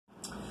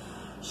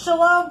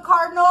Shalom,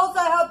 Cardinals.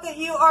 I hope that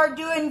you are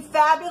doing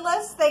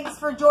fabulous. Thanks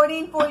for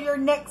joining for your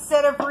next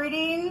set of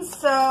readings.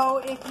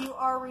 So if you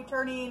are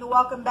returning,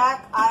 welcome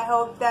back. I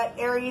hope that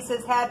Aries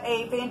has had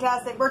a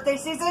fantastic birthday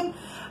season.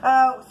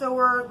 So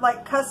we're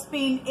like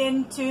cusping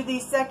into the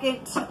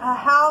second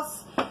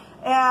house.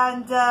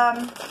 And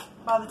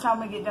by the time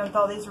we get done with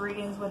all these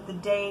readings with the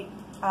date,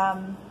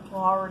 we'll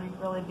already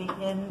really be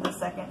in the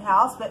second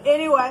house. But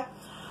anyway,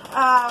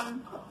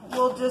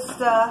 we'll just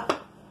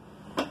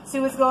see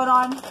what's going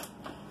on.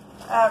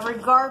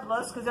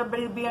 Regardless, because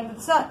everybody will be under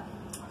the sun.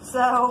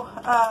 So,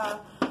 I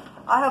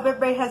hope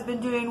everybody has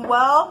been doing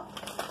well.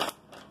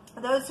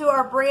 Those who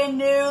are brand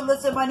new,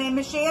 listen, my name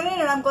is Shannon,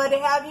 and I'm glad to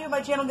have you. My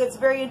channel gets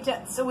very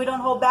intense, so we don't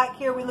hold back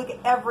here. We look at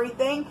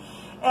everything,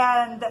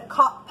 and that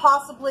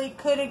possibly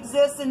could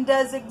exist and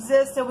does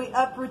exist, and we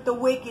uproot the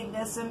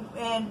wickedness,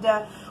 and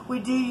we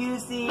do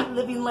use the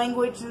living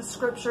language and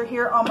scripture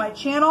here on my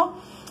channel,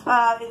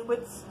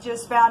 which is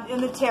just found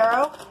in the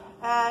tarot.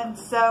 And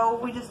so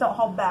we just don't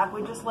hold back.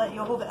 We just let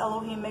Jehovah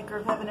Elohim, maker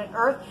of heaven and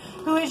earth,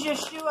 who is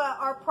Yeshua,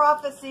 our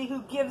prophecy,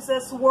 who gives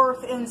us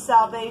worth in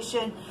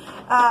salvation,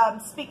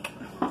 speak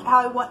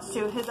how he wants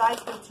to. His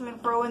eyes go to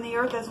and fro in the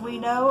earth, as we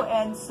know.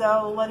 And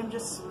so let him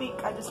just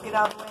speak. I just get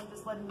out of the way and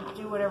just let him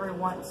do whatever he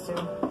wants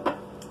to.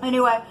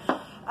 Anyway,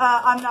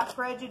 I'm not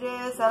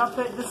prejudiced. I don't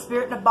put the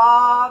spirit in a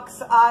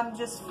box. I'm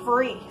just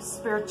free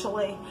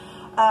spiritually.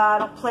 I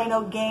don't play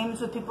no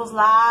games with people's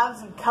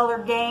lives and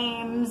color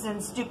games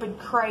and stupid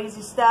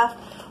crazy stuff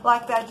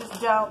like that. I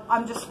just don't.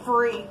 I'm just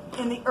free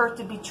in the earth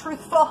to be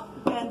truthful,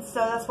 and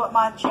so that's what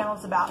my channel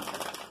is about.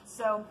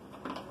 So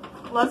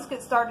let's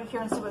get started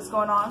here and see what's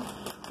going on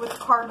with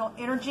cardinal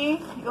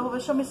energy. You'll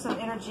show me some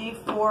energy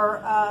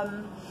for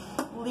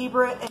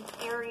Libra and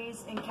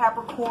Aries and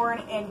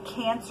Capricorn and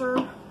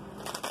Cancer.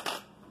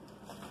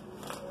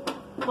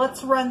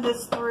 Let's run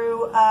this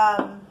through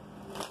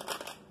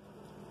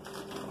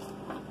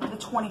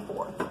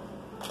 24th.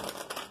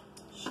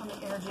 Show me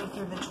energy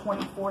through the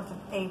 24th of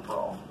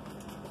April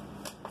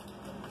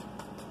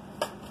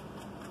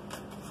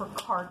for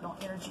cardinal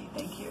energy.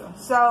 Thank you.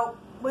 So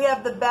we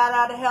have the bat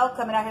out of hell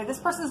coming out here. This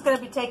person's going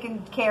to be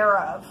taken care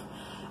of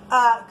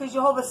because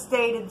Jehovah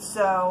stated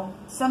so.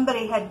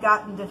 Somebody had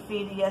gotten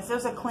defeated. Yes,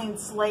 there's a clean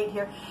slate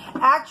here.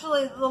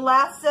 Actually, the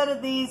last set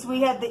of these,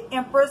 we had the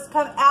Empress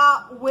come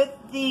out with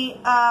the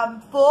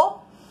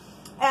full.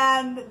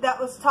 And that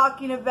was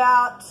talking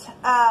about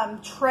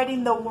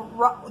treading the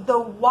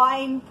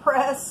wine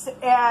press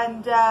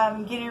and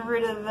getting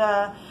rid of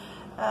the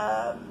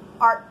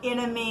our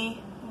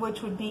enemy,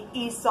 which would be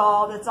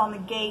Esau, that's on the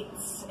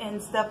gates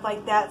and stuff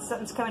like that.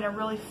 Something's coming in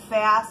really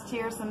fast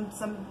here. Some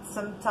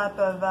type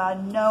of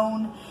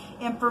known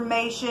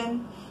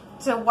information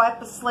to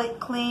wipe a slate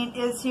clean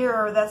is here,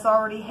 or that's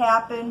already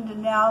happened,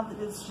 and now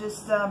it's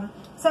just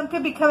something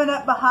could be coming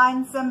up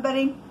behind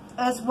somebody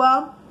as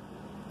well.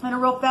 In a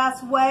real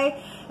fast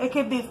way. It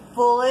could be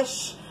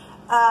foolish.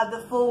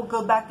 The fool will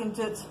go back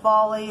into its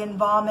folly and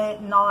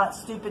vomit and all that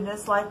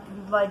stupidness, like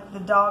the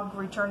dog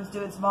returns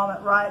to its vomit,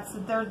 right? So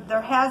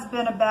there has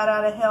been a bat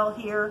out of hell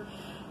here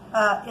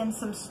in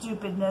some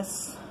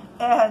stupidness,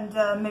 and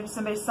maybe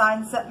somebody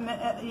signed something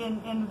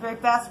in a very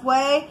fast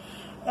way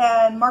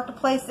and marked a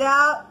place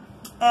out,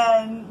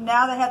 and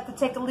now they have to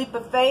take a leap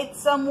of faith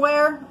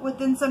somewhere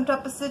within some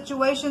type of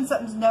situation.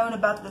 Something's known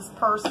about this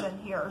person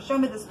here. Show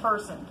me this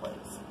person,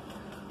 please.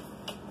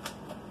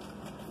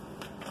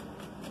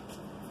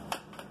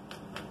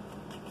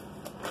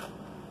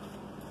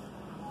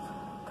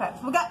 Okay,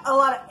 so we got a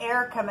lot of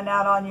air coming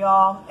out on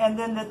y'all, and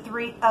then the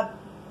Three of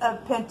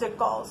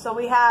Pentacles. So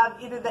we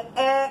have either the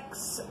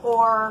ex,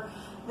 or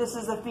this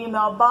is a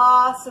female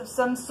boss of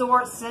some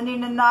sort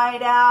sending a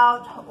night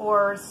out,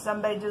 or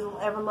somebody just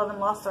ever loving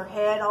lost their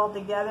head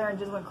altogether and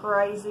just went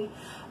crazy.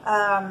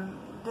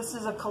 This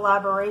is a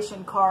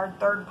collaboration card,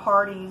 third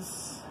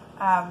parties.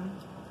 All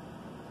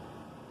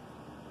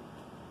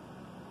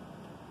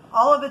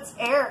of it's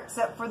air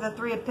except for the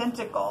Three of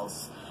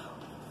Pentacles.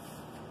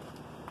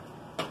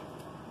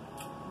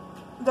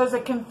 There's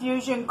a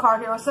confusion card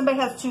here where somebody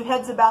has two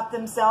heads about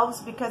themselves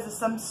because of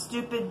some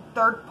stupid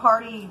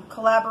third-party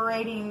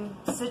collaborating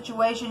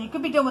situation. You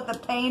could be dealing with a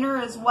painter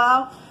as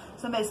well.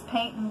 Somebody's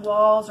painting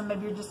walls, or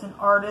maybe you're just an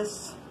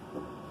artist.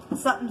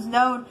 Something's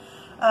known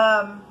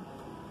about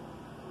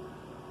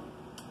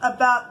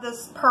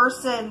this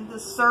person,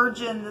 this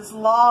surgeon, this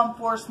law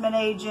enforcement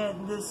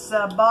agent, this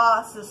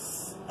boss,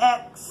 this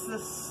ex,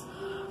 this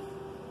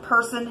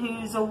person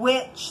who's a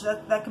witch.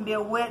 That can be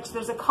a witch.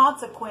 There's a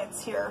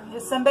consequence here.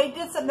 If somebody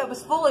did something that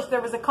was foolish,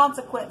 there was a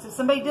consequence. If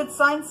somebody did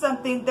sign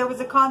something, there was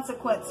a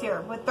consequence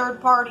here with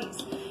third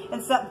parties.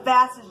 And something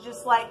fast is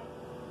just like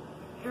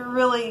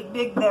really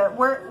big there.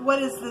 What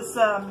is this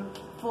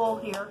full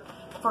here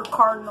for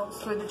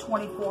cardinals through the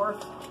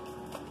 24th?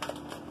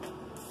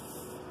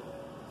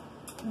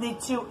 The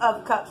Two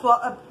of Cups.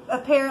 Well,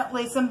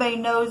 apparently somebody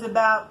knows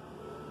about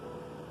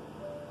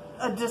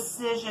a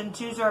decision.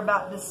 Twos are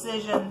about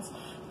decisions,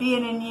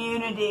 being in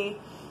unity.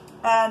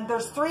 And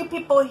there's three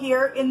people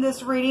here in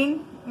this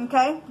reading.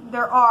 Okay,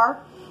 there are.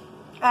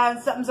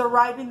 and something's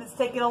arriving that's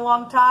taking a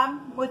long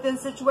time within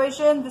the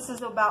situation. This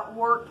is about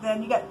work.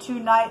 Then you got 2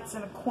 knights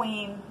and a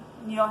queen.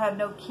 You don't have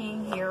no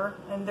king here,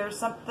 and there's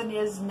something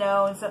is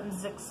known,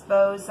 something's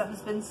exposed,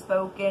 something's been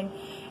spoken,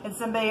 and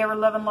somebody ever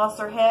lived and lost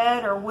their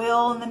head or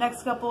will in the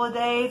next couple of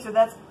days, or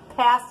that's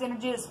past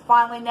energy. It's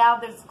finally now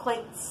there's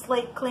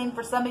slate clean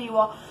for some of you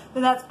all.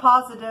 Then that's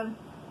positive.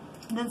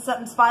 Then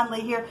something's finally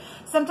here.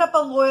 Some type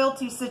of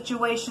loyalty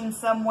situation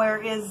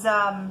somewhere is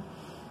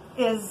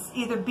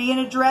either being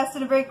addressed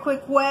in a very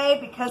quick way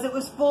because it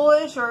was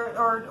foolish,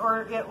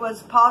 or it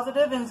was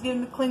positive and is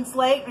given a clean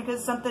slate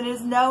because something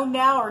is known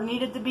now or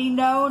needed to be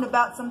known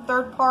about some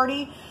third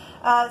party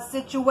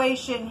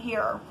situation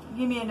here.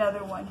 Give me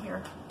another one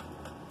here.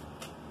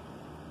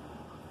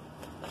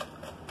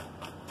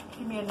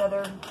 Give me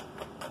another.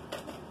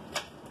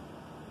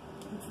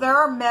 There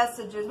are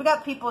messages. We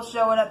got people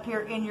showing up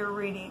here in your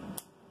reading.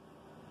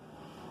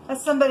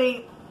 That's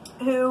somebody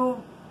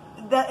who,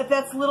 if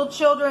that's little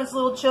children, it's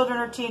little children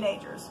or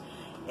teenagers.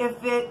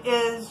 If it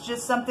is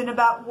just something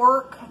about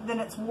work, then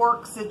it's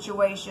work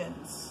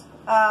situations.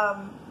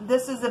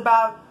 This is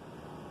about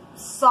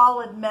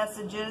solid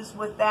messages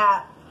with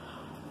that.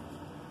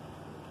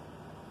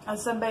 And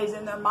somebody's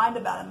in their mind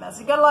about a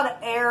message. You got a lot of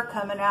air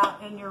coming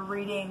out in your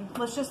reading.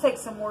 Let's just take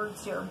some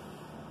words here.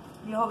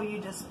 You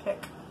just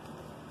pick.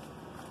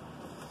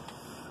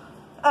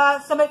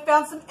 Somebody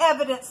found some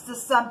evidence to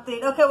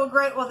something. Okay, well,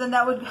 great. Well, then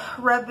that would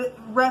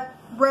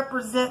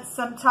represent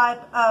some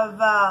type of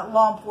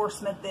law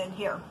enforcement then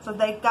here. So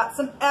they've got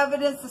some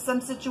evidence to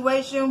some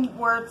situation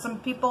where some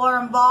people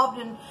are involved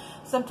in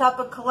some type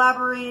of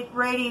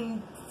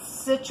collaborating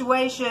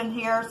situation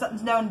here.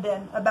 Something's known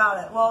then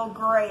about it. Well,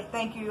 great.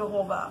 Thank you,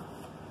 Jehovah.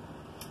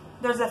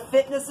 There's a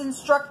fitness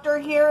instructor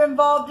here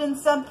involved in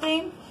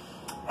something.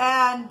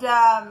 And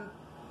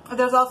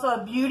there's also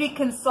a beauty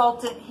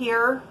consultant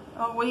here.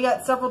 Oh, well, you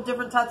got several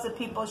different types of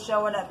people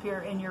showing up here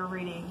in your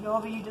reading.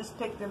 Jehovah, you just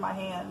picked through my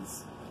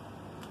hands.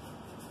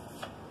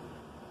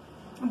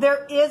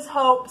 There is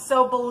hope,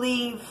 so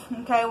believe.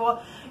 Okay,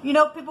 well, you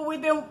know, people,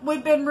 we've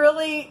been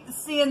really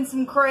seeing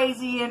some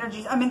crazy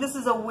energies. I mean, this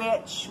is a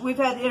witch. We've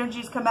had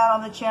energies come out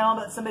on the channel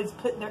that somebody's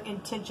putting their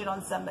intention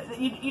on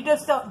somebody. You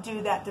just don't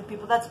do that to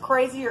people. That's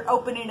crazy. You're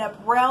opening up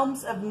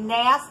realms of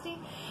nasty.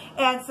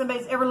 And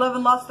somebody's ever lived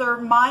and lost their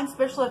mind,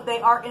 especially if they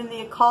are in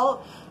the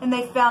occult, and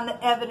they found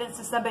the evidence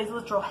of somebody's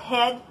literal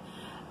head,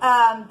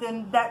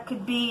 then that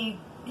could be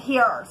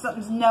here.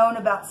 Something's known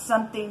about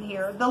something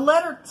here. The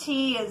letter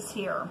T is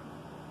here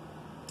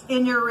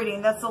in your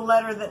reading. That's the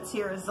letter that's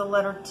here, is the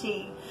letter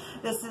T.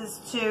 This is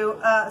to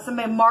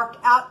somebody marked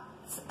out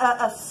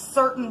a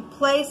certain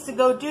place to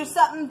go do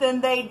something, then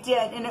they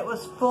did, and it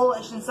was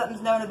foolish, and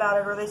something's known about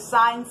it, or they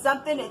signed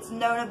something, it's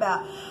known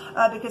about,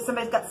 because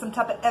somebody's got some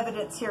type of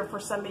evidence here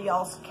for some of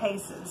y'all's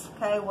cases,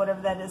 okay,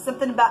 whatever that is.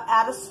 Something about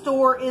at a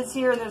store is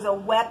here, and there's a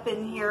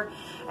weapon here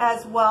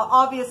as well.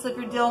 Obviously, if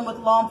you're dealing with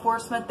law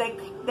enforcement,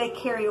 they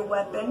carry a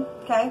weapon,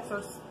 okay,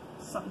 so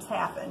something's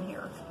happened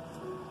here.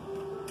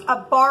 A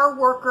bar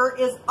worker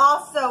is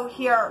also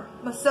here.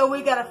 So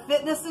we got a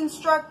fitness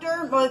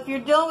instructor. Well, if you're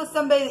dealing with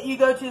somebody that you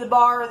go to the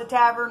bar or the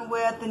tavern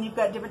with, and you've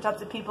got different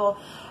types of people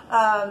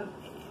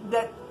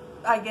that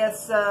I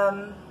guess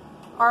are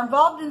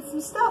involved in some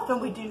stuff, and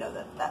we do know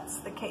that that's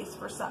the case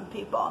for some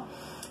people.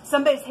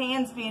 Somebody's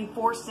hands being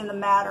forced in the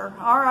matter.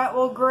 All right,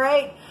 well,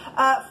 great.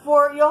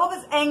 For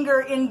Jehovah's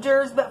anger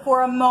endures but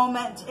for a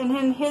moment, and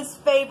in his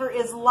favor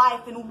is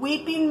life. And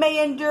weeping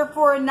may endure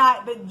for a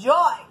night, but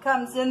joy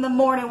comes in the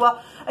morning.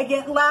 Well,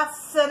 again,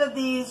 last set of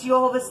these,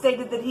 Jehovah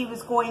stated that he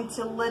was going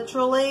to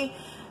literally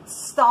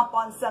stomp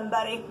on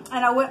somebody.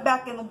 And I went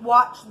back and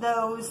watched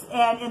those,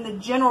 and in the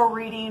general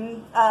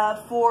reading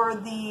for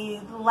the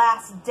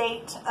last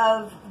date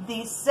of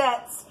these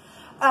sets,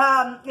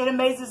 it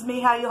amazes me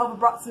how Jehovah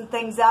brought some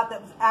things out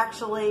that was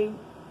actually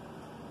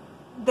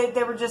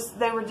they were just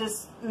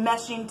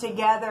meshing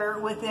together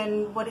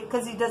within what,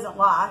 because he doesn't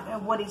lie,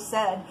 and what he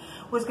said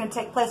was going to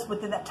take place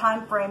within that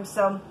time frame.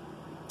 So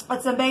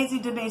it's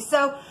amazing to me.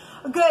 So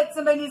good.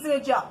 Somebody needs to go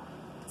to jail.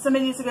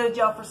 Somebody needs to go to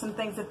jail for some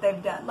things that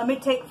they've done. Let me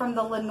take from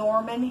the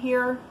Lenormand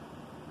here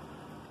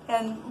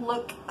and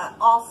look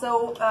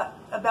also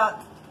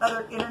about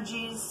other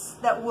energies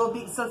that will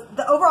be. So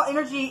the overall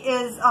energy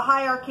is a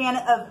high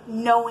arcana of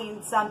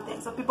knowing something.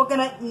 So people are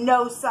going to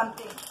know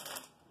something.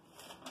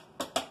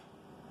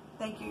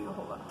 Thank you,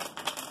 Jehovah.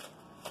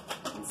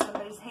 And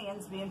somebody's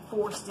hands being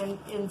forced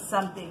in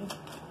something.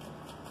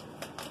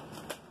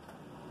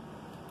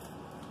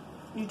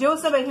 You deal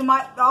with somebody who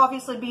might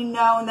obviously be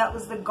known. That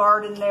was the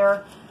guard in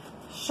there.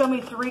 Show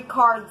me 3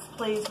 cards,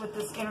 please, with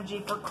this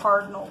energy for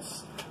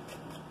cardinals.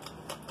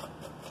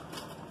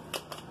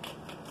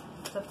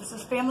 So if this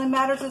is family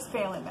matters, it's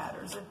family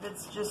matters. If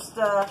it's just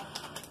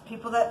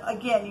people that,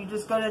 again, you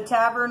just go to a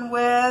tavern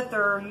with,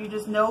 or you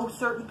just know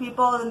certain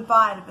people, then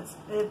fine.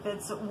 If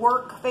it's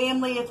work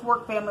family, it's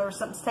work family, or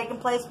something's taking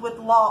place with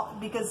law,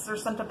 because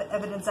there's some type of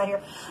evidence out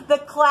here. The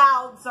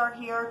clouds are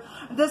here.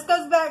 This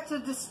goes back to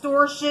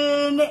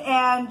distortion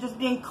and just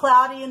being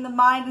cloudy in the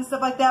mind and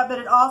stuff like that, but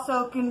it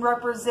also can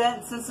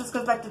represent, since this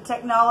goes back to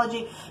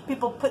technology,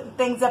 people putting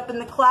things up in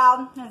the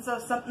cloud, and so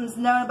if something's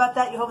known about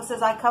that, Jehovah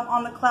says, I come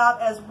on the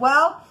cloud as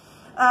well.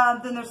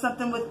 Then there's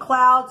something with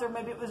clouds, or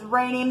maybe it was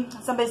raining.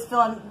 Somebody's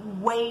feeling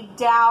weighed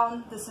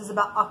down. This is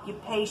about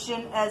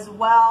occupation as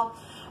well.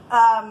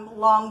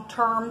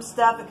 Long-term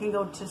stuff. It can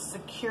go to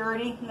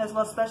security as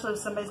well, especially if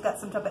somebody's got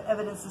some type of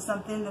evidence of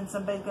something, then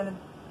somebody's going to,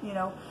 you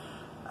know,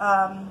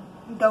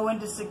 go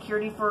into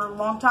security for a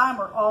long time,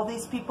 or all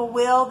these people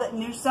will that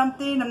knew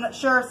something. I'm not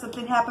sure if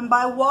something happened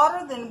by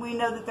water, then we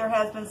know that there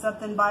has been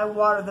something by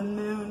water. The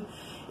moon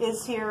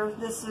is here.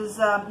 This is,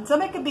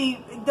 somebody could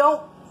be,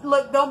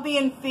 don't be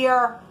in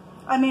fear.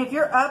 I mean, if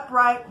you're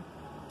upright,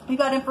 you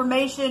got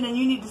information and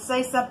you need to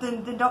say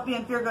something, then don't be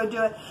in fear, go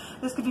do it.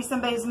 This could be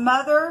somebody's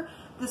mother.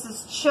 This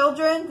is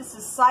children. This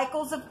is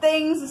cycles of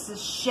things. This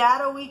is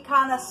shadowy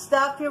kind of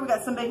stuff here. We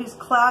got somebody who's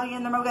cloudy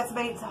in there. We got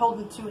somebody who's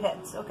holding two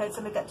heads. Okay,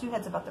 somebody got two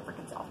heads about their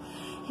freaking self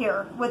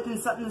here. Within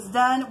something that's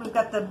done. We've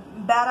got the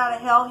bat out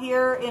of hell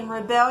here in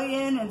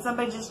rebellion, and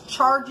somebody just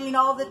charging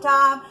all the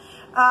time.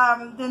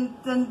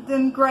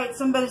 Then great.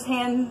 Somebody's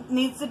hand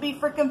needs to be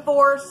freaking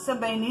forced.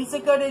 Somebody needs to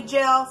go to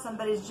jail.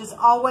 Somebody's just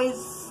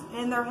always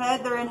in their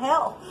head. They're in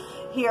hell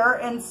here.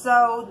 And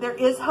so there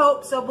is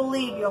hope. So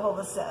believe,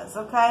 Jehovah says.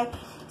 Okay.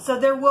 So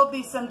there will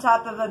be some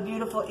type of a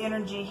beautiful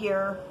energy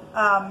here.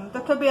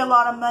 There could be a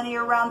lot of money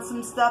around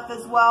some stuff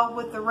as well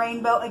with the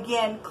rainbow.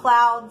 Again,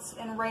 clouds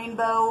and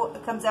rainbow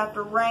comes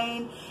after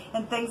rain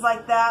and things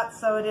like that.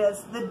 So it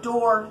is the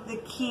door, the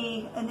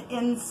key, an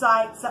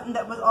insight, something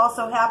that was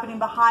also happening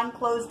behind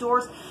closed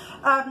doors.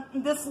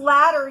 This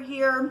ladder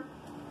here,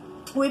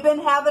 we've been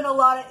having a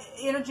lot of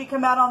energy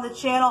come out on the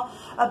channel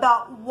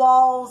about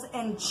walls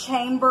and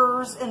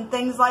chambers and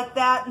things like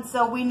that. And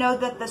so we know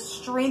that the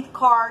strength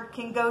card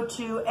can go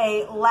to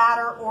a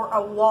ladder or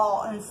a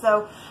wall. And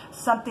so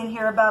something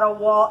here about a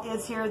wall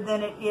is here,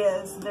 then it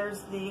is.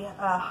 There's the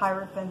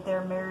Hierophant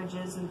there,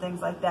 marriages and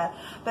things like that.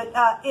 But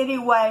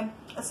anyway,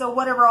 so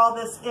whatever all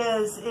this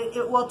is,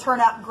 it will turn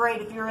out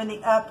great if you're in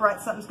the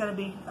upright. Something's going to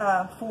be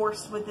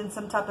forced within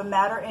some type of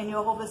matter. And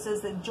Jehovah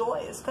says that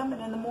joy is coming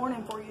in the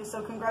morning for you.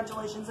 So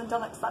congratulations. Until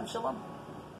next time, shalom.